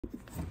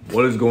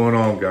What is going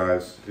on,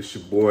 guys? It's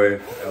your boy,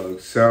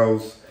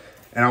 elexcels,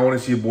 and I want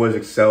to see you boys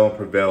excel and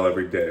prevail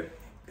every day.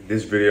 In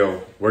this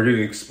video, we're going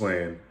to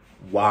explain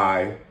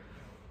why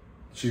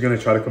she's going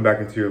to try to come back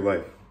into your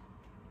life.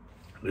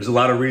 There's a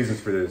lot of reasons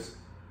for this.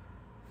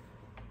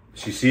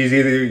 She sees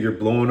either you're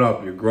blowing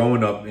up, you're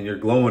growing up, and you're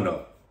glowing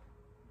up,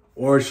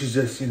 or she's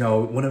just,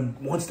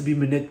 wants to be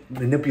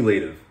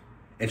manipulative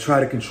and try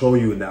to control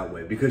you in that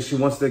way because she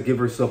wants to give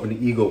herself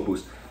an ego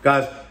boost.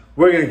 Guys,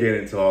 we're going to get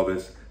into all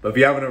this. But if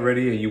you haven't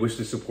already and you wish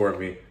to support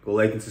me, go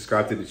like and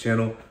subscribe to the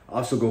channel.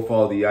 Also go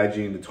follow the IG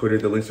and the Twitter.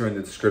 The links are in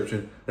the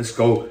description. Let's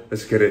go.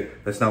 Let's get it.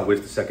 Let's not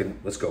waste a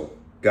second. Let's go.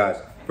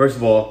 Guys, first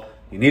of all,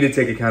 you need to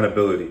take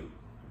accountability.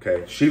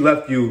 Okay? She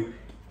left you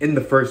in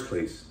the first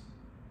place,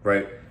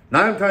 right?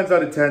 9 times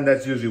out of 10,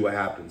 that's usually what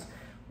happens.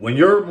 When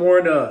you're more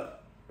in a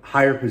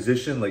higher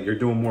position, like you're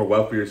doing more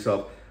well for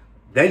yourself,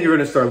 then you're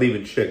going to start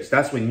leaving chicks.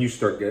 That's when you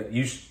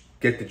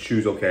get to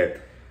choose,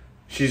 okay,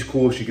 she's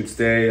cool, she can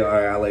stay. All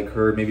right, I like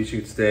her, maybe she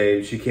could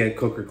stay. She can't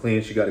cook or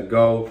clean, she gotta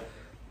go.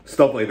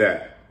 Stuff like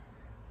that.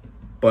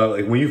 But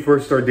like when you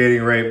first start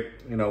dating, right,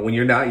 when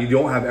you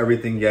don't have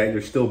everything yet,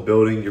 you're still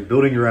building, you're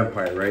building your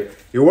empire, right?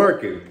 You're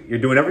working, you're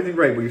doing everything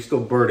right, but you're still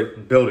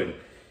building.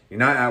 You're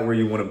not at where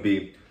you wanna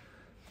be.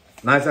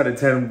 9 out of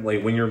 10,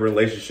 like when you're in a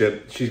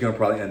relationship, she's gonna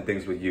probably end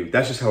things with you.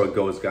 That's just how it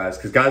goes, guys.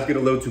 Because guys get a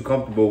little too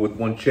comfortable with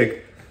one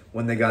chick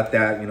when they got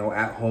that,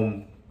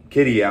 at-home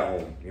kitty at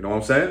home. You know what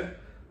I'm saying?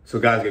 So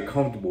guys, get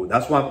comfortable.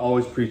 That's why I'm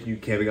always preaching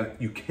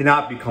you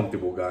cannot be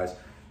comfortable, guys.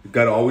 You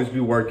gotta always be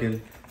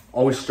working,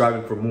 always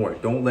striving for more.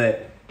 Don't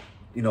let,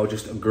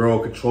 just a girl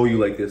control you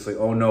like this. Like,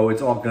 oh no,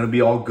 it's all gonna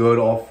be all good,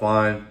 all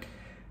fine.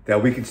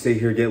 That we can stay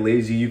here, get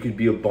lazy, you could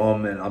be a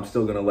bum and I'm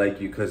still gonna like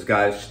you. Because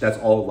guys, that's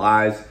all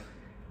lies.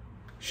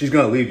 She's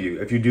gonna leave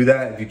you. If you do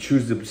that, if you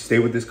choose to stay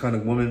with this kind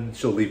of woman,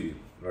 she'll leave you,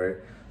 all right?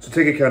 So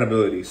take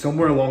accountability.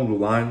 Somewhere along the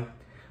line,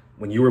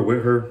 when you were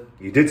with her,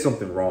 you did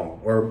something wrong.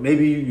 Or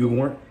maybe you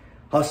weren't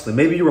hustling.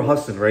 Maybe you were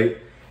hustling, right?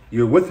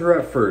 You were with her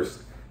at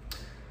first,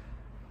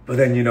 but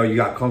then, you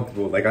got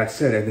comfortable, like I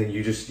said, and then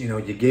you just,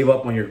 you gave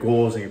up on your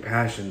goals and your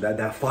passion.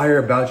 That fire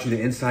about you,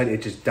 the inside,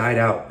 it just died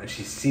out. And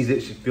she sees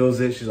it, she feels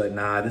it. She's like,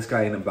 nah, this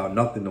guy ain't about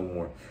nothing no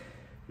more.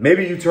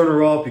 Maybe you turn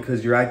her off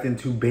because you're acting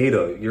too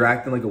beta. You're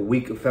acting like a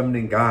weak,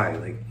 effeminate guy.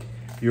 Like,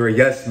 you're a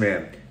yes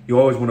man. You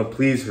always want to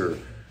please her.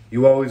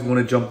 You always want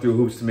to jump through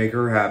hoops to make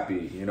her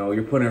happy.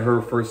 You're putting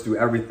her first through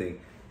everything.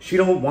 She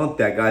don't want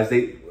that, guys.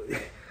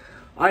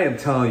 I am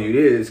telling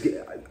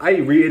you, I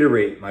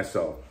reiterate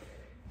myself.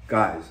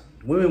 Guys,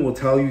 women will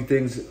tell you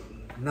things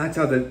 9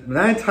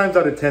 times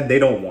out of 10, they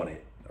don't want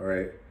it, all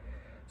right?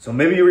 So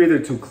maybe you're either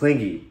too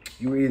clingy,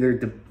 you're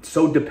either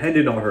so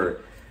dependent on her,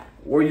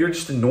 or you're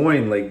just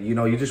annoying, like, you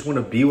just want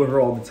to be with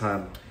her all the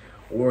time,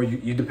 or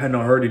you depend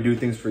on her to do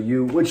things for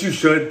you, which you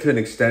should to an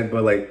extent,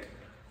 but like,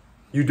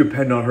 you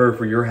depend on her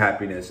for your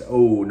happiness.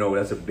 Oh no,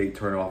 that's a big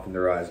turn off in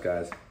their eyes,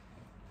 guys.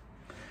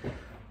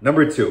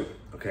 Number 2,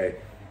 okay?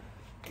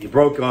 You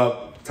broke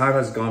up, time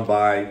has gone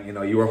by,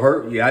 you were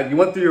hurt. Yeah, you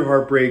went through your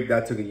heartbreak.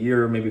 That took a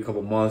year, maybe a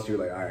couple months. You're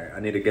like, all right, I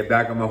need to get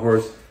back on my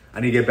horse. I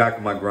need to get back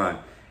on my grind.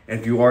 And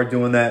if you are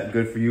doing that,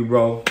 good for you,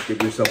 bro.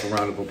 Give yourself a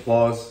round of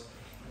applause.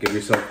 Give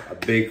yourself a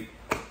big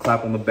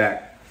clap on the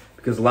back.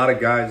 Because a lot of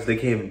guys, they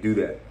can't even do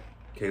that.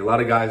 Okay, a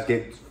lot of guys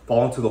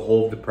fall into the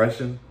hole of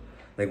depression,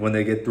 like when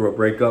they get through a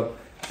breakup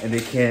and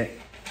they can't,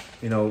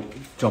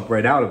 jump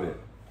right out of it.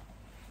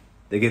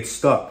 They get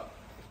stuck.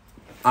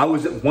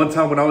 One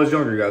time when I was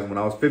younger, guys, when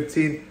I was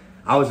 15,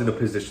 I was in a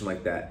position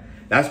like that.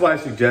 That's why I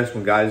suggest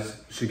when guys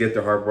should get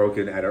their heart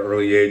broken at an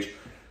early age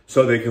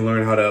so they can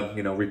learn how to,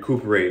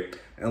 recuperate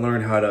and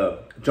learn how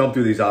to jump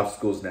through these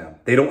obstacles now.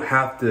 They don't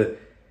have to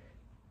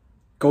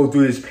go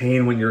through this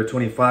pain when you're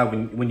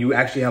 25, when you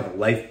actually have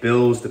life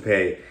bills to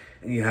pay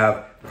and you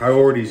have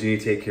priorities you need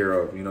to take care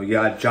of. You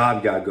got a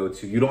job you got to go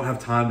to. You don't have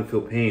time to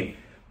feel pain.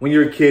 When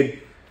you're a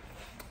kid,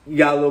 you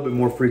got a little bit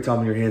more free time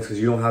on your hands because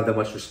you don't have that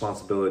much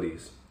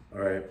responsibilities. All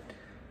right.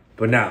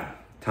 But now,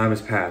 time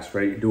has passed,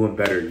 right? You're doing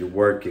better. You're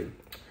working.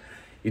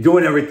 You're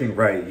doing everything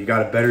right. You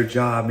got a better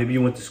job. Maybe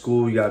you went to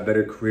school. You got a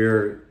better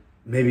career.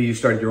 Maybe you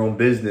started your own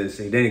business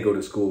and you didn't go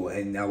to school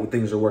and now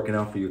things are working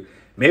out for you.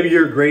 Maybe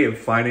you're great in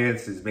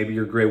finances. Maybe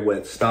you're great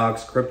with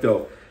stocks,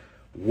 crypto,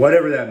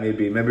 whatever that may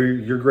be. Maybe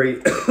you're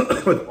great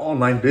with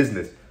online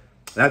business.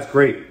 That's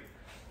great.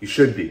 You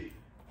should be.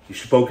 You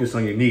should focus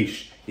on your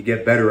niche. You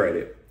get better at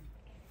it.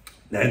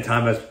 Then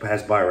time has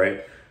passed by,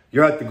 right?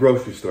 You're at the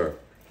grocery store.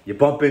 You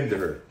bump into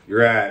her.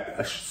 You're at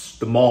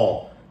the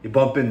mall. You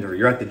bump into her.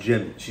 You're at the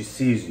gym. She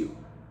sees you.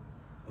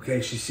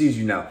 Okay, she sees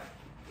you now.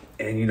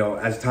 And,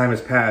 as time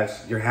has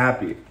passed, you're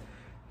happy.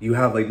 You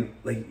have,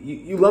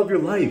 you love your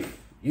life.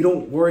 You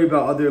don't worry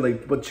about other,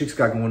 what chicks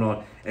got going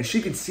on. And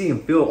she can see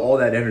and feel all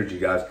that energy,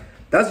 guys.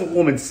 That's a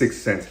woman's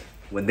sixth sense,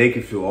 when they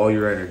can feel all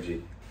your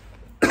energy.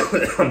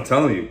 I'm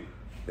telling you,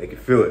 they can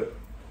feel it.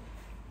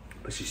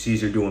 But she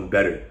sees you're doing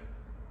better.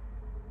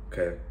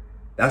 Okay?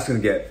 That's going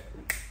to get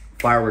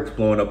fireworks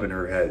blowing up in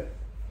her head.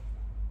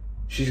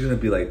 She's gonna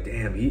be like,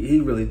 damn,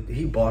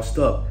 he bossed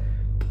up.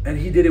 and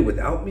he did it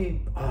without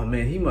me. Oh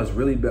man, he must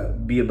really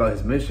be about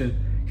his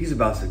mission. He's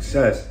about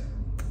success.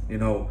 You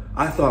know,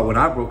 I thought when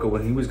I broke up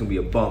with him, he was gonna be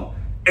a bum.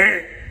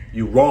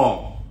 You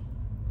wrong.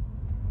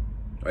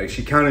 Right?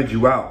 She counted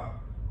you out.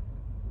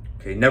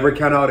 Okay, never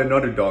count out an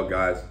underdog,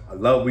 guys.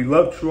 We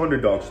love true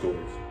underdog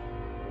stories.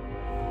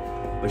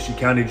 But she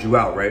counted you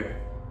out, right?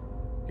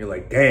 You're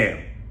like,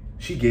 damn,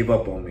 she gave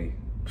up on me.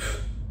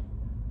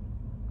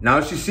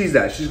 Now she sees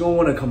that, she's gonna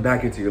wanna come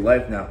back into your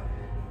life now.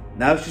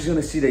 Now she's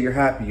gonna see that you're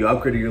happy, you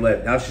upgraded your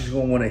life. Now she's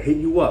gonna wanna hit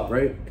you up,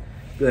 right?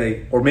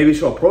 Like, or maybe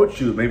she'll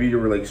approach you. Maybe you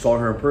were like saw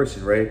her in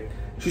person, right?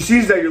 She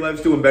sees that your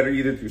life's doing better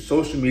either through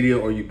social media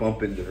or you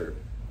bump into her.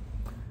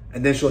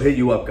 And then she'll hit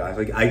you up, guys.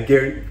 Like, I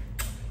guarantee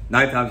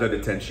 9 times out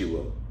of 10 she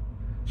will.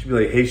 She'll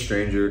be like, hey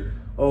stranger,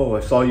 oh, I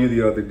saw you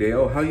the other day.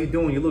 Oh, how you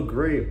doing? You look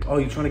great. Oh,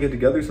 you trying to get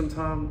together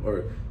sometime?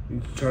 Or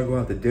you trying to go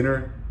out to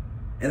dinner?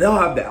 And they'll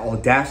have the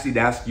audacity to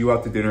ask you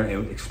out to dinner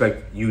and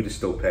expect you to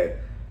still pay.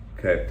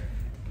 Okay.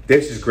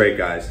 This is great,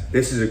 guys.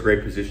 This is a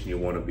great position you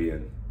want to be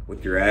in.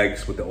 With your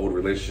ex, with the old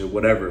relationship,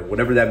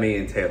 whatever that may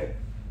entail.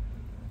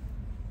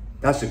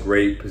 That's a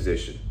great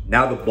position.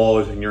 Now the ball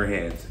is in your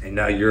hands, and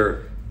now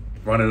you're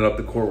running up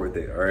the court with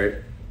it, all right?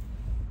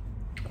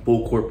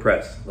 Full court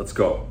press. Let's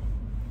go.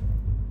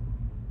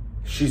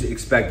 She's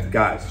expecting,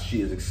 guys,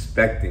 she is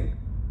expecting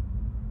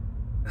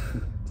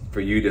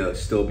for you to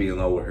still be in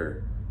love with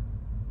her,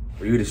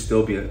 for you to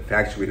still be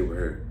infatuated with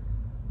her.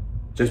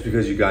 Just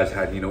because you guys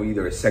had, you know,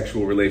 either a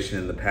sexual relation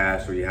in the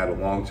past or you had a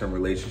long-term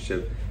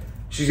relationship,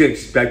 she's gonna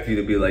expect you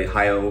to be like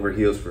high over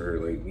heels for her.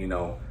 Like, you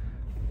know,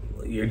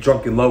 you're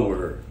drunk in love with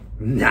her.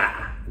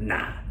 Nah.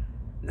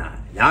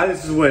 Now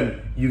this is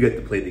when you get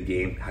to play the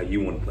game how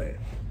you want to play it.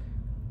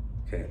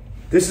 Okay.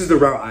 This is the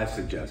route I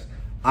suggest.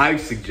 I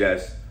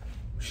suggest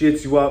she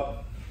hits you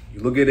up, you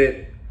look at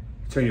it,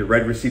 you turn your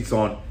red receipts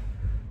on,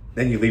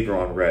 then you leave her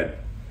on red.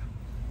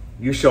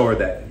 You show her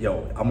that,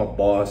 yo, I'm a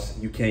boss.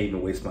 You can't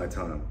even waste my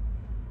time.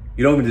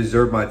 You don't even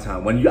deserve my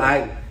time.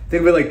 I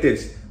think of it like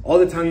this. All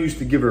the time you used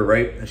to give her,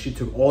 right? And she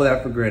took all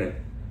that for granted.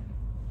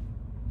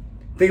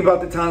 Think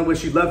about the time when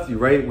she left you,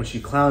 right? When she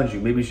clowned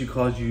you. Maybe she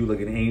calls you like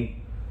an ain't.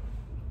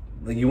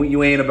 Like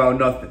you ain't about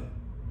nothing.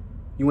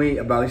 You ain't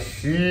about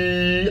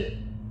shit. You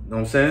know what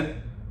I'm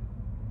saying?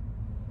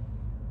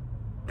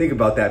 Think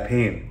about that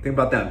pain. Think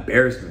about that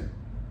embarrassment.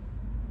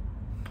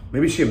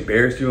 Maybe she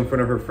embarrassed you in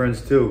front of her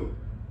friends too.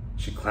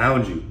 She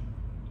clowned you.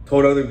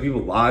 Told other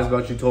people lies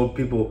about you. Told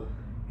people,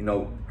 you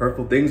know,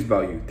 hurtful things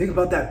about you. Think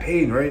about that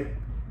pain, right?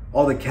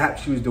 All the cap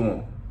she was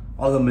doing,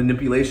 all the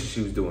manipulation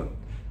she was doing.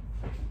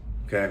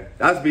 Okay,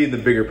 that's being the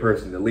bigger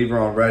person, to leave her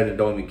on red and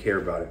don't even care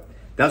about it.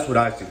 That's what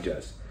I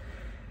suggest.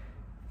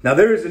 Now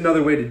there is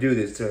another way to do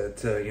this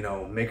to you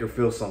know, make her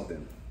feel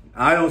something.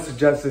 I don't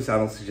suggest this. I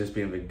don't suggest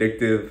being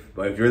vindictive.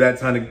 But if you're that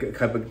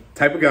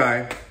type of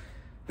guy,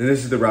 then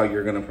this is the route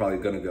you're probably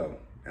gonna go.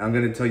 I'm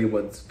gonna tell you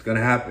what's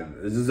gonna happen.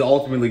 This is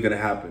ultimately gonna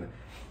happen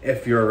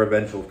if you're a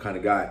revengeful kind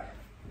of guy.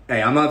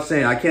 Hey, I'm not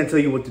saying I can't tell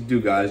you what to do,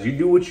 guys. You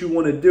do what you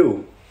want to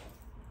do.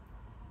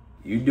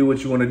 You do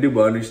what you want to do,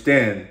 but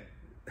understand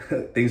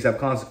things have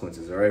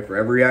consequences, all right? For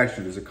every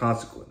action, there's a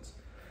consequence.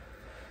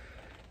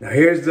 Now,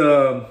 here's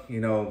the, you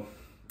know,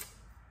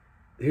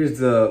 here's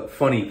the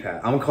funny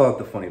path. I'm going to call it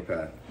the funny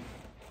path.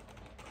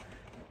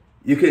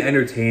 You can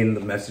entertain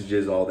the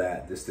messages, all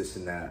that, this,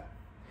 and that.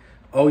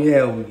 Oh,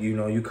 yeah, you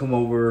know, you come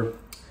over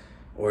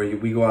or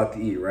we go out to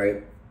eat,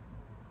 right?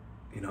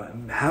 You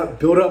know,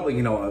 build up,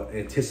 you know,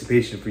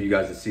 anticipation for you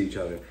guys to see each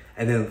other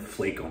and then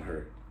flake on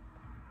her.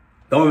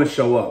 Don't even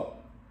show up.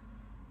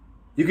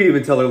 You can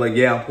even tell her, like,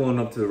 yeah, I'm pulling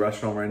up to the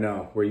restaurant right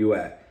now. Where you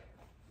at?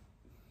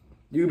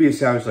 You can be a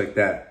savage like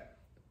that.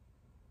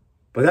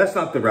 But that's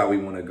not the route we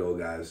want to go,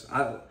 guys.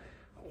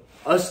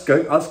 Us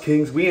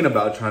kings, we ain't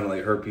about trying to,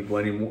 like, hurt people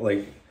anymore.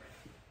 Like,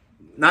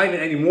 not even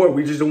anymore.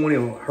 We just don't want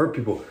to hurt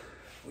people.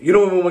 You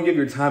don't even want to give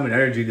your time and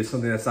energy to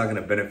something that's not going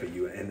to benefit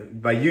you.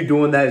 And by you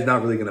doing that, it's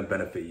not really going to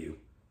benefit you.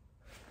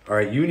 All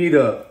right? You need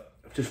to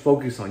just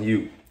focus on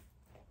you.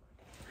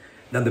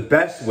 Now, the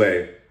best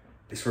way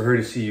is for her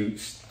to see you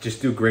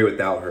just do great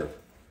without her.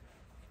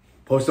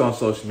 Post it on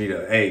social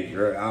media. Hey,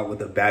 you're out with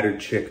a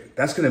battered chick.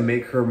 That's going to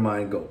make her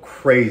mind go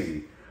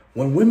crazy.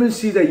 When women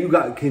see that you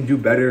can do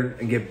better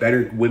and get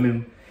better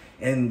women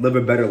and live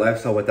a better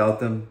lifestyle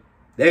without them,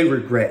 they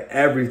regret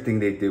everything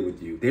they did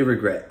with you. They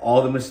regret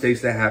all the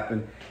mistakes that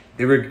happened.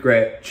 They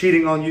regret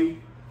cheating on you,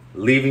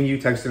 leaving you,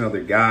 texting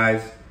other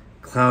guys,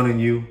 clowning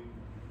you.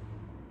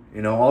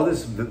 You know, all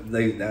this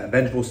that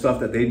vengeful stuff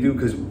that they do,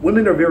 because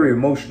women are very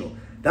emotional.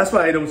 That's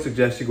why I don't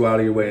suggest you go out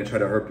of your way and try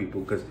to hurt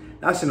people, because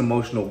that's an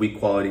emotional weak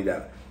quality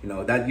that, you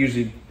know, that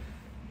usually,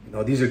 you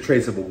know, these are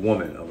traits of a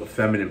woman, of a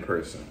feminine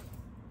person.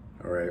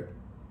 All right.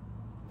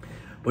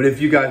 But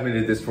if you guys made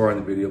it this far in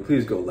the video,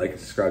 please go like and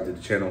subscribe to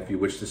the channel if you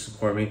wish to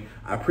support me.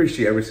 I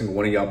appreciate every single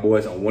one of y'all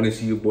boys. I want to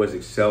see you boys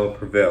excel and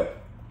prevail.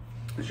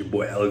 It's your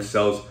boy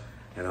elexcels,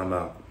 and I'm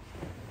out.